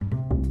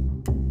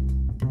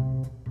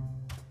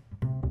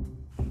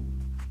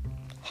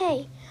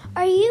Hey,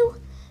 are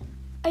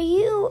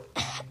you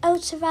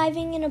out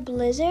surviving in a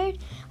blizzard,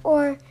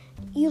 or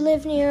you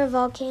live near a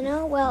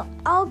volcano? Well,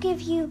 I'll give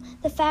you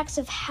the facts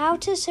of how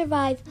to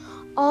survive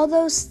all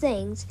those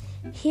things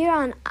here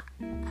on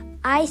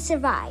I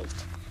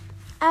Survived.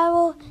 I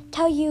will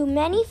tell you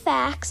many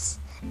facts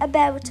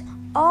about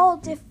all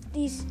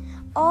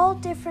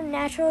different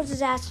natural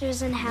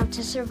disasters and how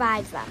to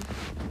survive them.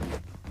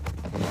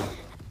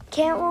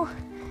 Can't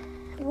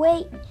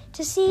wait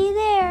to see you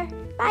there.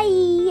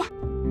 Bye!